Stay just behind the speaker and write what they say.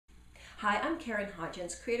Hi, I'm Karyn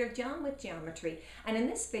Hodgins, creator of Down with Geometry, and in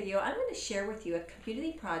this video I'm going to share with you a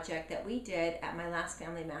community project that we did at my last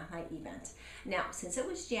Family Math Night event. Now, since it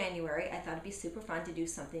was January, I thought it'd be super fun to do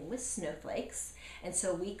something with snowflakes, and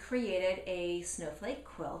so we created a snowflake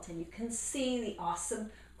quilt, and you can see the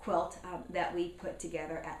awesome quilt that we put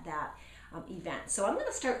together at that event. So I'm going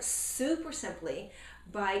to start super simply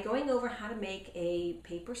by going over how to make a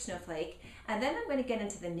paper snowflake, and then I'm going to get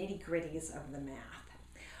into the nitty-gritties of the math.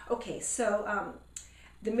 Okay, so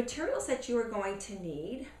the materials that you are going to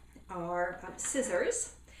need are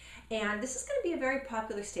scissors, and this is going to be a very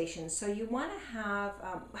popular station, so you want to have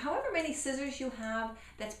however many scissors you have,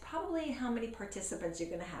 that's probably how many participants you're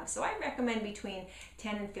going to have. So I recommend between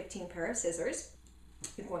 10 and 15 pair of scissors.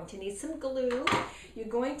 You're going to need some glue. You're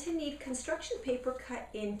going to need construction paper cut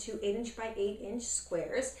into 8" by 8"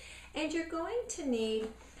 squares, and you're going to need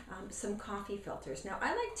some coffee filters. Now, I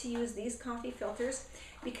like to use these coffee filters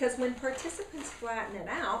because when participants flatten it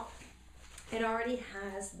out, it already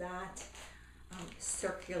has that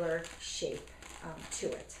circular shape to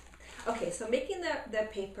it. Okay, so making the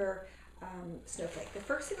paper snowflake, the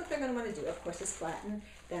first thing that they're going to want to do, of course, is flatten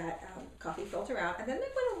that coffee filter out, and then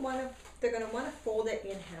they're going to want to fold it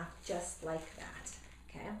in half just like that.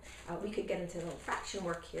 Okay, we could get into a little fraction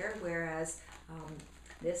work here, whereas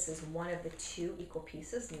this is one of the two equal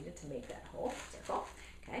pieces needed to make that whole circle.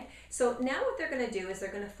 Okay, so now what they're going to do is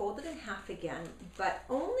they're going to fold it in half again, but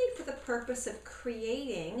only for the purpose of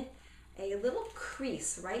creating a little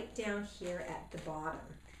crease right down here at the bottom.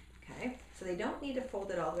 Okay, so they don't need to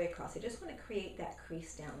fold it all the way across. They just want to create that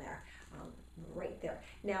crease down there, right there.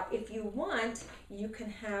 Now, if you want, you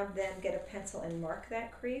can have them get a pencil and mark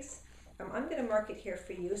that crease. I'm going to mark it here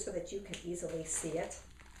for you so that you can easily see it.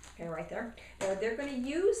 Okay, right there. Now they're going to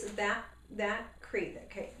use that crease,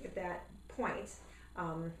 okay, that point,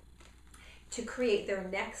 to create their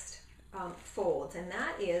next folds, and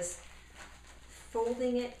that is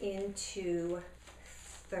folding it into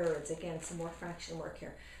thirds. Again, some more fraction work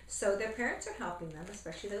here. So their parents are helping them,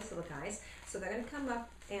 especially those little guys. So they're going to come up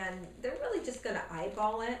and they're really just going to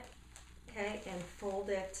eyeball it, okay, and fold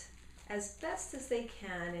it as best as they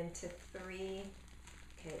can into three,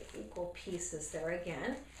 okay, equal pieces. There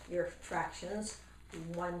again, your fractions: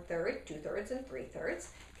 1/3, 2/3, and 3/3.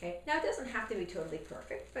 Okay, now it doesn't have to be totally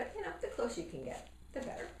perfect, but you know, the closer you can get, the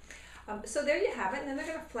better. So there you have it, and then they're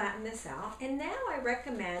going to flatten this out. And now I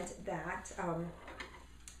recommend that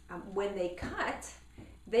when they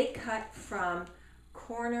cut from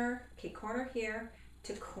corner here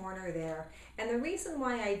to corner there. And the reason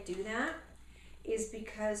why I do that is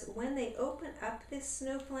because when they open up this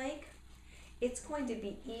snowflake, it's going to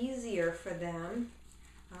be easier for them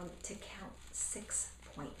to count 6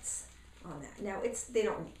 points on that. Now, it's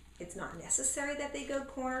not necessary that they go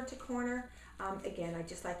corner to corner. Again, I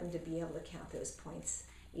just like them to be able to count those points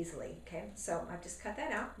easily. Okay, so I've just cut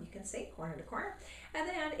that out. You can see corner to corner, and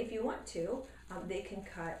then if you want to, they can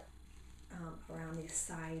cut around these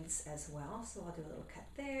sides as well. So I'll do a little cut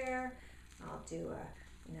there. I'll do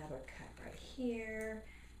another cut right here,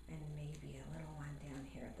 and maybe a little one down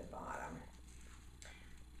here at the bottom.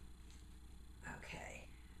 Okay.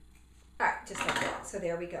 All right, just like that. So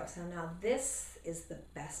there we go. So now this is the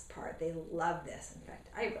best part. They love this. In fact,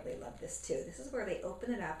 I really love this too. This is where they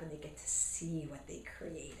open it up and they get to see what they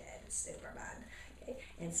created. It's super fun. Okay,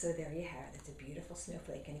 and so there you have it. It's a beautiful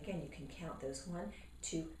snowflake. And again, you can count those 1,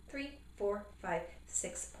 2, 3, 4, 5,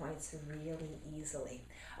 6 points really easily.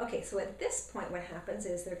 Okay, so at this point, what happens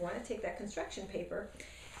is they're going to take that construction paper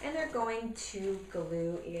and they're going to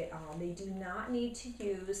glue it on. They do not need to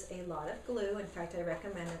use a lot of glue. In fact, I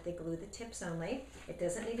recommend that they glue the tips only. It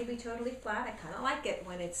doesn't need to be totally flat. I kind of like it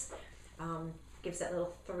when it's gives that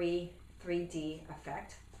little 3D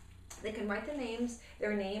effect. They can write their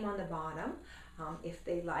name on the bottom if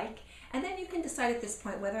they like. And then you can decide at this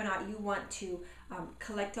point whether or not you want to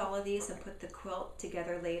collect all of these and put the quilt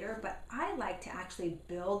together later. But I like to actually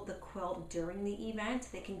build the quilt during the event.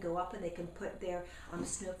 They can go up and they can put their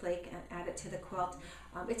snowflake and add it to the quilt.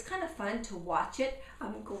 It's kind of fun to watch it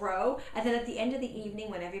grow. And then at the end of the evening,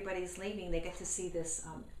 when everybody's leaving, they get to see this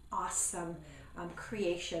awesome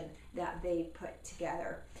creation that they put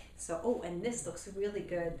together. So, oh, and this looks really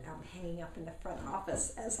good hanging up in the front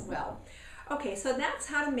office as well. Okay, so that's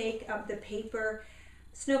how to make the paper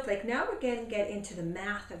snowflake. Now we're going to get into the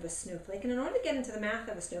math of a snowflake. And in order to get into the math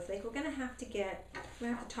of a snowflake, we're going to have to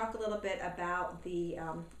talk a little bit about the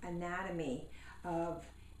anatomy of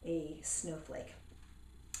a snowflake.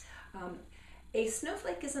 A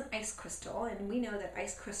snowflake is an ice crystal, and we know that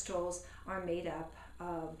ice crystals are made up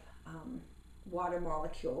of water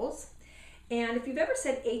molecules. And if you've ever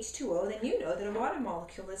said H2O, then you know that a water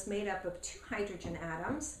molecule is made up of 2 hydrogen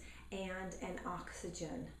atoms and an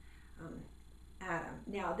oxygen atom.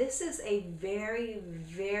 Now, this is a very,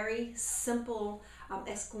 very simple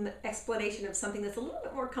explanation of something that's a little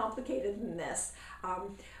bit more complicated than this,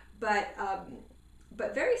 but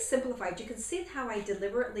very simplified. You can see how I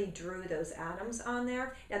deliberately drew those atoms on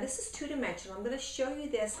there. Now, this is 2-dimensional. I'm going to show you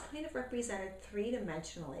this kind of represented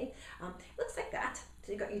 3-dimensionally. It looks like that.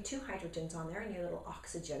 So you've got your 2 hydrogens on there and your little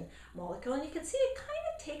oxygen molecule, and you can see it kind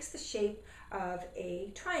of takes the shape of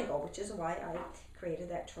a triangle, which is why I created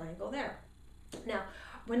that triangle there. Now,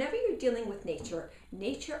 whenever you're dealing with nature,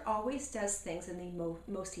 nature always does things in the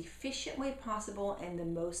most efficient way possible and the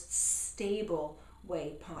most stable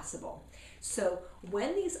way possible. So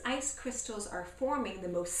when these ice crystals are forming, the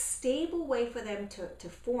most stable way for them to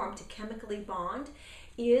form, to chemically bond,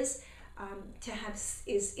 is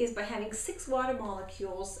by having 6 water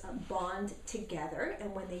molecules bond together,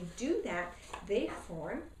 and when they do that, they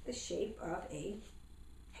form the shape of a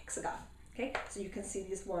hexagon. Okay, so you can see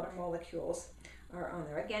these water molecules are on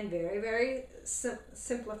there. Again, very, very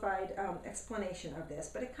simplified explanation of this,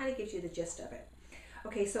 but it kind of gives you the gist of it.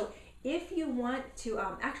 Okay, so if you want to,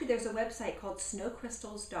 actually there's a website called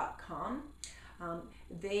snowcrystals.com.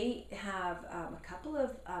 They have a couple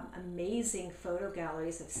of amazing photo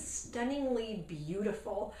galleries of stunningly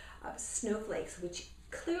beautiful snowflakes, which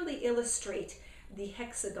clearly illustrate the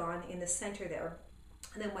hexagon in the center there.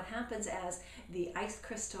 And then what happens as the ice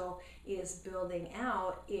crystal is building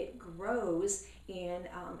out, it grows in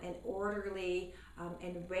an orderly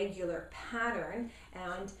and regular pattern,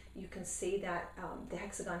 and you can see that the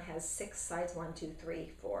hexagon has 6 sides, 1, 2, 3,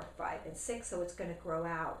 4, 5, and 6, so it's going to grow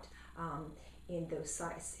out in those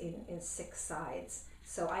sides, in 6 sides.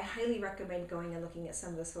 So I highly recommend going and looking at some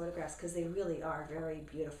of those photographs because they really are very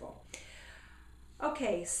beautiful.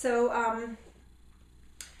 Okay, so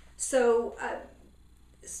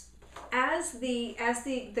as the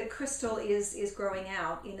crystal is growing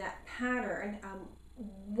out in that pattern,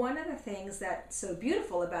 one of the things that's so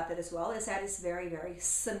beautiful about that as well is that it's very, very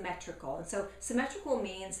symmetrical. And so symmetrical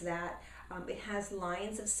means that it has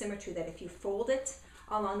lines of symmetry, that if you fold it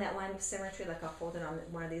along that line of symmetry, like I'll fold it on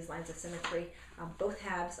one of these lines of symmetry, both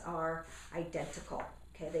halves are identical.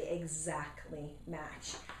 Okay, they exactly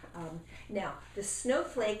match. Now, the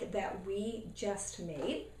snowflake that we just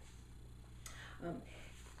made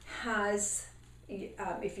has,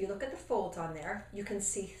 if you look at the folds on there, you can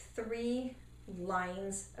see 3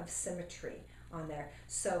 lines of symmetry on there.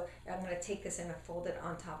 So I'm going to take this and fold it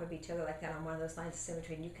on top of each other like that on one of those lines of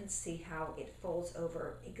symmetry, and you can see how it folds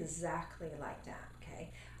over exactly like that.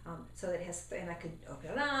 Okay, so it has, and I could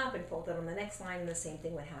open it up and fold it on the next line, and the same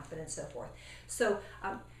thing would happen, and so forth. So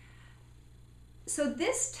so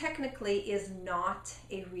this technically is not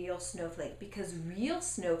a real snowflake, because real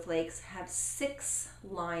snowflakes have 6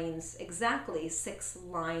 lines, exactly 6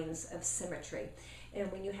 lines of symmetry.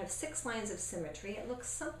 And when you have 6 lines of symmetry, it looks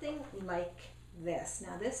something like this.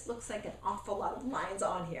 Now this looks like an awful lot of lines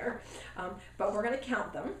on here, but we're going to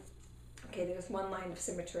count them. Okay, there's 1 line of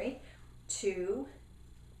symmetry, 2,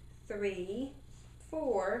 3,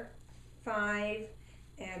 4, 5,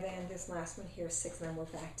 and then this last one here, 6, and then we're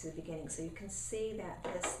back to the beginning. So you can see that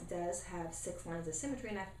this does have 6 lines of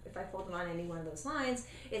symmetry, and if I fold it on any one of those lines,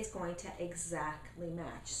 it's going to exactly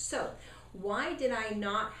match. So why did I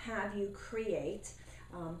not have you create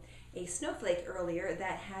a snowflake earlier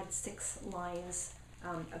that had 6 lines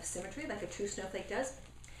of symmetry like a true snowflake does?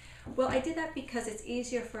 Well, I did that because it's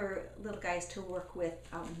easier for little guys to work with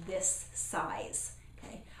this size.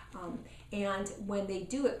 Okay, and when they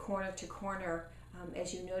do it corner to corner,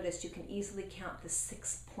 as you noticed, you can easily count the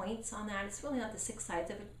 6 points on that. It's really not the 6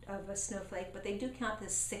 sides of a snowflake, but they do count the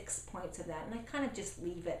 6 points of that, and I kind of just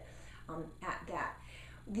leave it at that.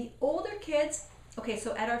 The older kids, okay,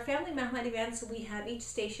 so at our family math night events, we have each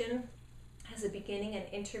station has a beginning, an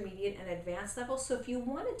intermediate, and advanced level. So if you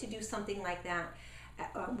wanted to do something like that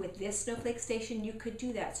with this snowflake station, you could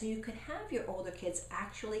do that. So you could have your older kids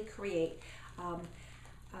actually create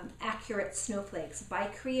accurate snowflakes by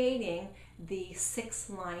creating the 6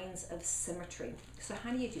 lines of symmetry. So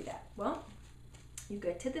how do you do that? Well, you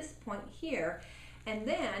get to this point here, and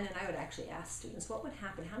then, and I would actually ask students, what would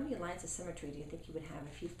happen? How many lines of symmetry do you think you would have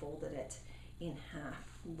if you folded it in half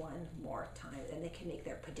one more time? And they can make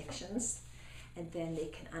their predictions, and then they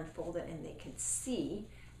can unfold it, and they can see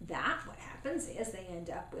that what happens is they end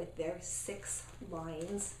up with their 6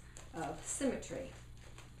 lines of symmetry.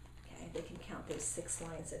 Okay, they can count those 6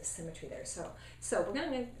 lines of symmetry there. So I'm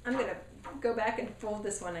gonna go back and fold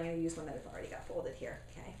this one. I'm gonna use one that I've already got folded here.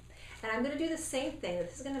 Okay, And I'm going to do the same thing.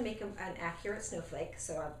 This is going to make an accurate snowflake.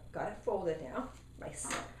 So I've got it folded now, my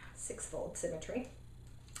 6-fold symmetry.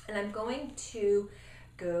 And I'm going to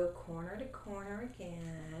go corner to corner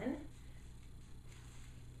again.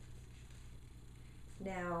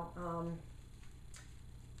 Now,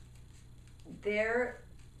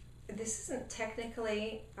 this isn't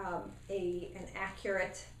technically an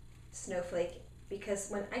accurate snowflake, because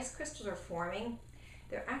when ice crystals are forming,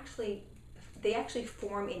 they actually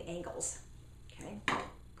form in angles.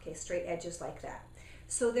 Okay, straight edges like that.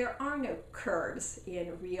 So there are no curves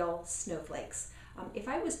in real snowflakes. If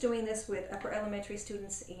I was doing this with upper elementary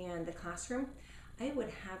students in the classroom, I would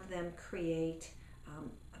have them create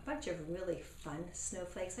a bunch of really fun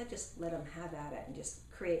snowflakes. I'd just let them have at it and just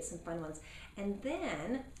create some fun ones. And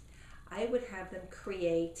then I would have them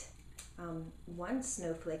create one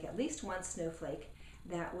snowflake, at least one snowflake,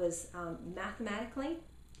 that was mathematically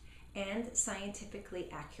and scientifically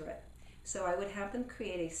accurate. So I would have them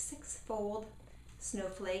create a 6-fold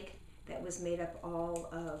snowflake that was made up all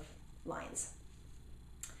of lines.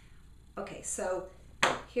 Okay, so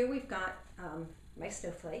here we've got my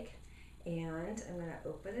snowflake, and I'm going to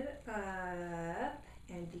open it up,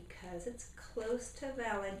 and because it's close to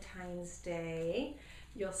Valentine's Day,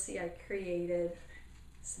 you'll see I created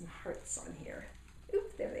some hearts on here.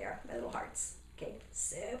 Oop, there they are, my little hearts. Okay,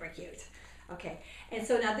 super cute. Okay, and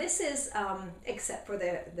so now this is, except for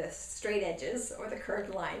the straight edges or the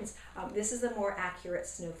curved lines, this is a more accurate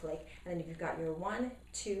snowflake. And then you've got your 1,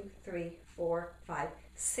 2, 3, 4, 5,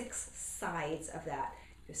 6 sides of that.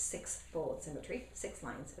 Your 6-fold symmetry, 6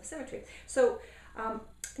 lines of symmetry. So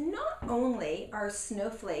not only are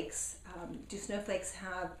snowflakes, do snowflakes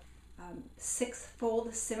have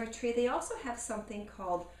 6-fold symmetry, they also have something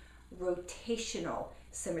called rotational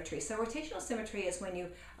symmetry. So rotational symmetry is when you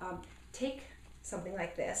take something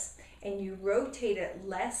like this and you rotate it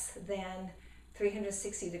less than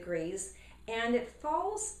 360 degrees, and it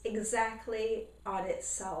falls exactly on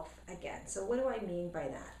itself again. So what do I mean by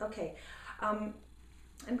that? Okay, I'm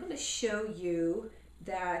going to show you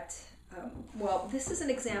that, well, this is an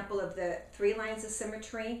example of the 3 lines of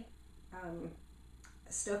symmetry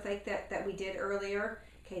snowflake that we did earlier.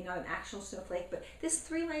 Okay, not an actual snowflake, but this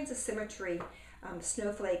 3 lines of symmetry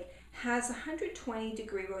snowflake has 120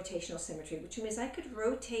 degree rotational symmetry, which means I could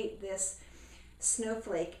rotate this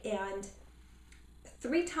snowflake and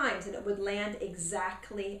 3 times and it would land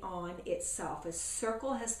exactly on itself. A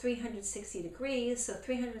circle has 360 degrees, so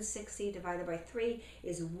 360 divided by 3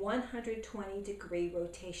 is 120 degree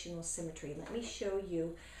rotational symmetry. Let me show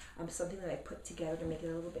you something that I put together to make it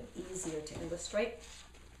a little bit easier to illustrate.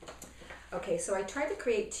 Okay, so I tried to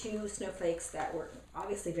create 2 snowflakes that were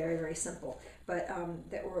obviously very, very simple, but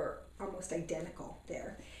that were almost identical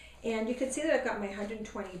there. And you can see that I've got my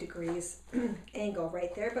 120 degrees angle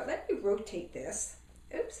right there, but let me rotate this.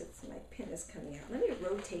 Oops, my pin is coming out. Let me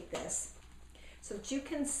rotate this so that you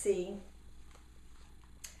can see,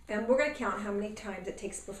 and we're going to count how many times it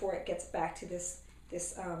takes before it gets back to this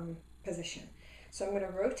position. So I'm going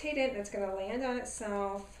to rotate it, and it's going to land on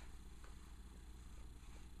itself.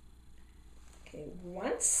 Okay,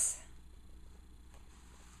 once,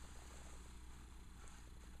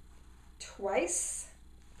 twice,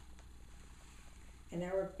 and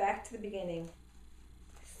now we're back to the beginning.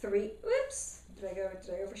 3, whoops, did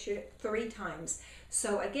I overshoot it? 3 times.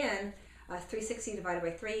 So again, 360 divided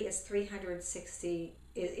by 3 is 360,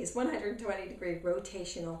 is 120 degree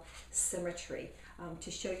rotational symmetry.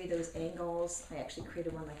 To show you those angles, I actually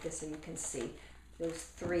created one like this so you can see those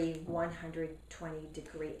 3 120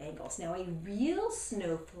 degree angles. Now a real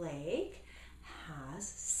snowflake has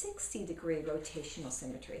 60 degree rotational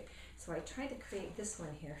symmetry. So I tried to create this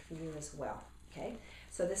one here for you as well. Okay,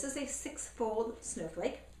 so this is a 6-fold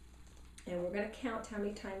snowflake, and we're going to count how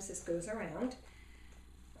many times this goes around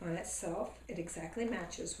on itself. It exactly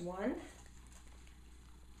matches 1,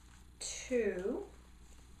 2,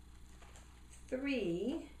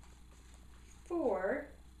 3, 4,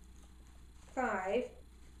 5,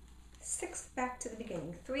 6, back to the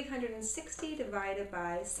beginning. 360 divided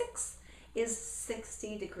by 6 is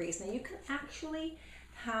 60 degrees. Now you can actually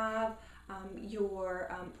have your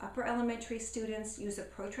upper elementary students use a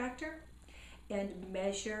protractor and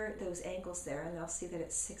measure those angles there, and they'll see that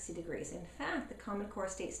it's 60 degrees. In fact, the Common Core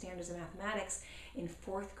State Standards of Mathematics in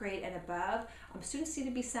 4th grade and above, students need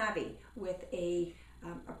to be savvy with a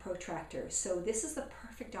protractor. So this is the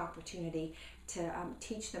perfect opportunity to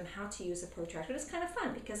teach them how to use a protractor. It's kind of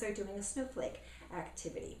fun because they're doing a snowflake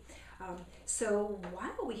activity. So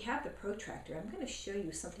while we have the protractor, I'm going to show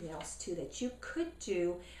you something else too that you could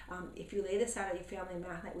do. If you lay this out at your family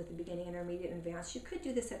math night with the beginning, intermediate, and advanced, you could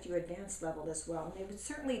do this at your advanced level as well. And they would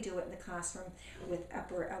certainly do it in the classroom with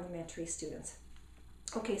upper elementary students.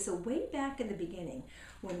 Okay, so way back in the beginning,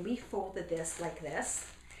 when we folded this like this,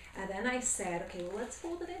 and then I said, okay, well, let's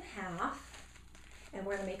fold it in half, and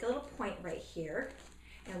we're going to make a little point right here,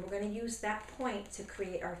 and we're going to use that point to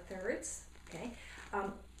create our thirds, okay?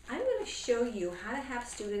 I'm going to show you how to have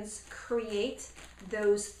students create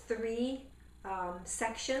those three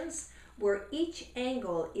sections where each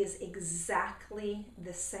angle is exactly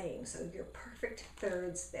the same. So your perfect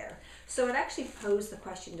thirds there. So it actually posed the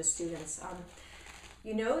question to students.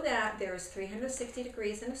 You know that there's 360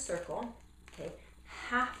 degrees in a circle. Okay,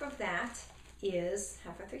 half of that is,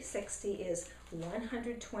 half of 360 is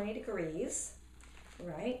 120 degrees,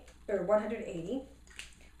 right? Or 180.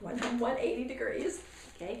 180 degrees.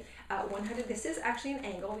 Okay, 100, this is actually an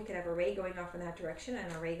angle. We could have a ray going off in that direction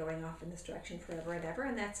and a ray going off in this direction forever and ever,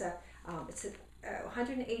 and that's it's a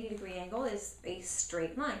 180 degree angle is a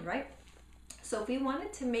straight line, right? So if we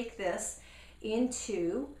wanted to make this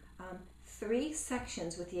into three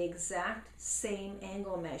sections with the exact same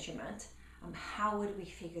angle measurement, how would we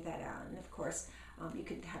figure that out? And of course, you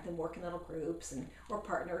could have them work in little groups and or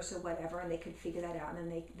partners or whatever, and they could figure that out,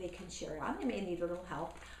 and they can share it out. They may need a little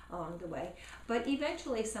help along the way, but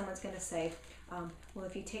eventually someone's going to say, well,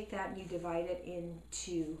 if you take that and you divide it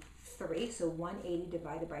into 3, so 180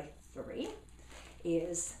 divided by 3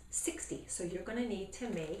 is 60. So you're going to need to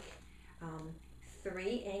make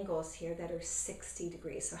 3 angles here that are 60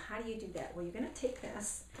 degrees. So how do you do that? Well, you're going to take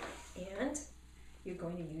this and you're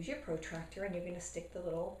going to use your protractor, and you're going to stick the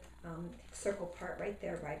little circle part right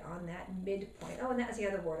there, right on that midpoint. Oh, and that was the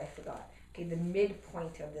other word I forgot. Okay, the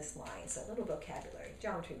midpoint of this line. So a little vocabulary,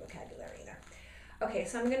 geometry vocabulary there. Okay,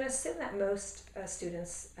 so I'm going to assume that most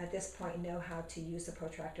students at this point know how to use the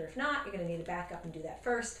protractor. If not, you're going to need to back up and do that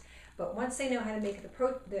first. But once they know how to make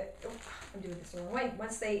I'm doing this the wrong way.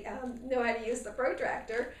 Once they know how to use the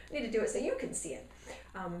protractor, I need to do it so you can see it.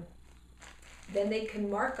 Then they can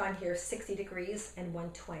mark on here 60 degrees and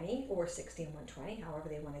 120, or 60 and 120, however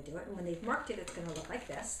they want to do it. And when they've marked it, it's going to look like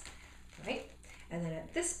this, right? And then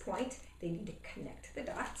at this point, they need to connect the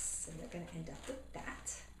dots, and they're going to end up with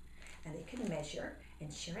that. And they can measure,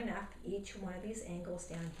 and sure enough, each one of these angles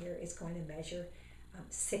down here is going to measure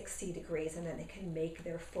 60 degrees, and then they can make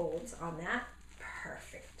their folds on that.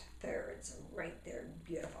 Perfect thirds right there,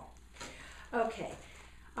 beautiful. Okay.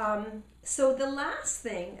 So the last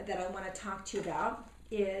thing that I want to talk to you about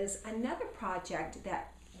is another project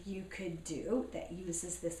that you could do that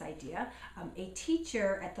uses this idea. A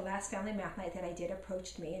teacher at the last family math night that I did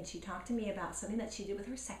approached me, and she talked to me about something that she did with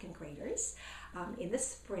her second graders in the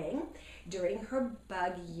spring during her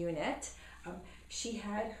bug unit. She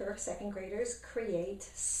had her second graders create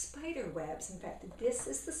spider webs. In fact, this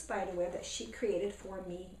is the spider web that she created for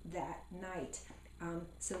me that night.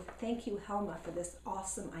 So thank you, Helma, for this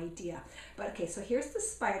awesome idea. But okay, so here's the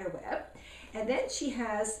spider web, and then she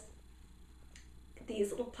has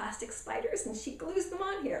these little plastic spiders, and she glues them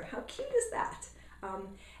on here. How cute is that?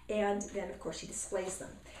 And then, of course, she displays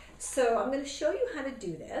them. So I'm going to show you how to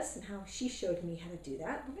do this and how she showed me how to do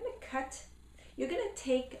that. We're going to cut. You're going to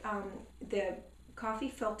take the coffee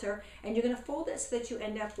filter, and you're going to fold it so that you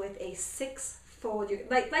end up with a 6-fold.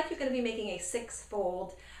 Like you're going to be making a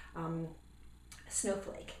 6-fold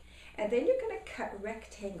snowflake. And then you're going to cut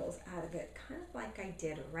rectangles out of it, kind of like I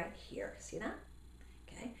did right here. See that?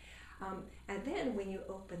 Okay. And then when you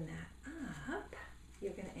open that up,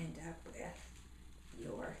 you're going to end up with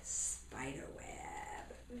your spider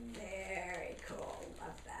web. Very cool.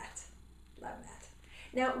 Love that. Love that.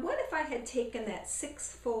 Now, what if I had taken that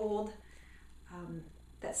 6-fold,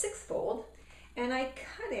 and I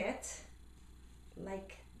cut it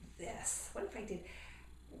like this? What if I did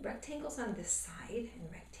rectangles on this side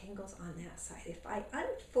and rectangles on that side? If I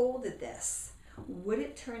unfolded this, would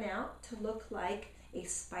it turn out to look like a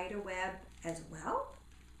spider web as well?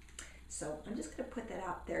 So I'm just going to put that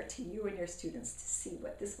out there to you and your students to see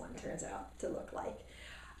what this one turns out to look like.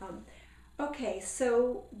 Okay,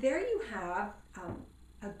 so there you have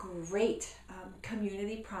a great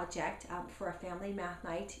community project for a family math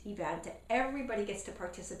night event. Everybody gets to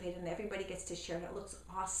participate and everybody gets to share, and it looks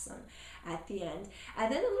awesome at the end.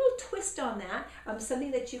 And then a little twist on that,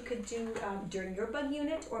 something that you could do during your bug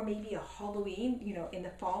unit, or maybe a Halloween, in the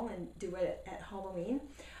fall, and do it at Halloween.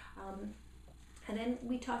 And then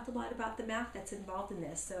we talked a lot about the math that's involved in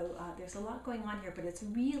this. So there's a lot going on here, but it's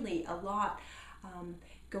really a lot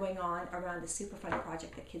going on around a super fun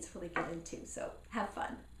project that kids really get into. So have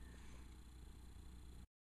fun.